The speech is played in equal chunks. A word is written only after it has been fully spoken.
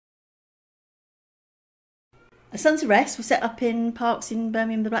The Sons of Rest were set up in parks in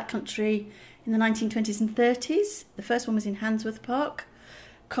Birmingham, the Black Country, in the 1920s and 30s. The first one was in Handsworth Park.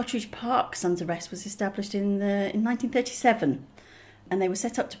 Cotteridge Park Sons of Rest was established in 1937, and they were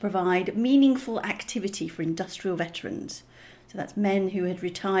set up to provide meaningful activity for industrial veterans. So that's men who had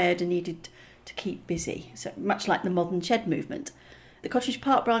retired and needed to keep busy, so much like the modern shed movement. The Cotteridge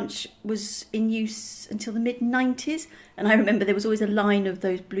Park branch was in use until the mid-90s, and I remember there was always a line of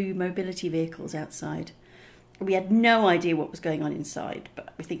those blue mobility vehicles outside. We had no idea what was going on inside,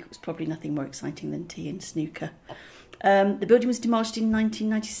 but we think it was probably nothing more exciting than tea and snooker. The building was demolished in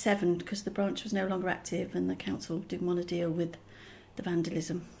 1997 because the branch was no longer active and the council didn't want to deal with the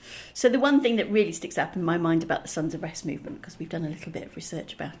vandalism. So the one thing that really sticks out in my mind about the Sons of Rest movement, because we've done a little bit of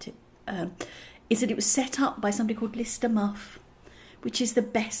research about it, is that it was set up by somebody called Lister Muff, which is the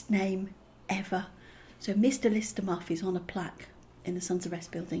best name ever. So Mr. Lister Muff is on a plaque in the Sons of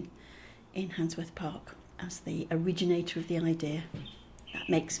Rest building in Handsworth Park as the originator of the idea. That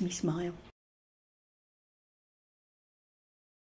makes me smile.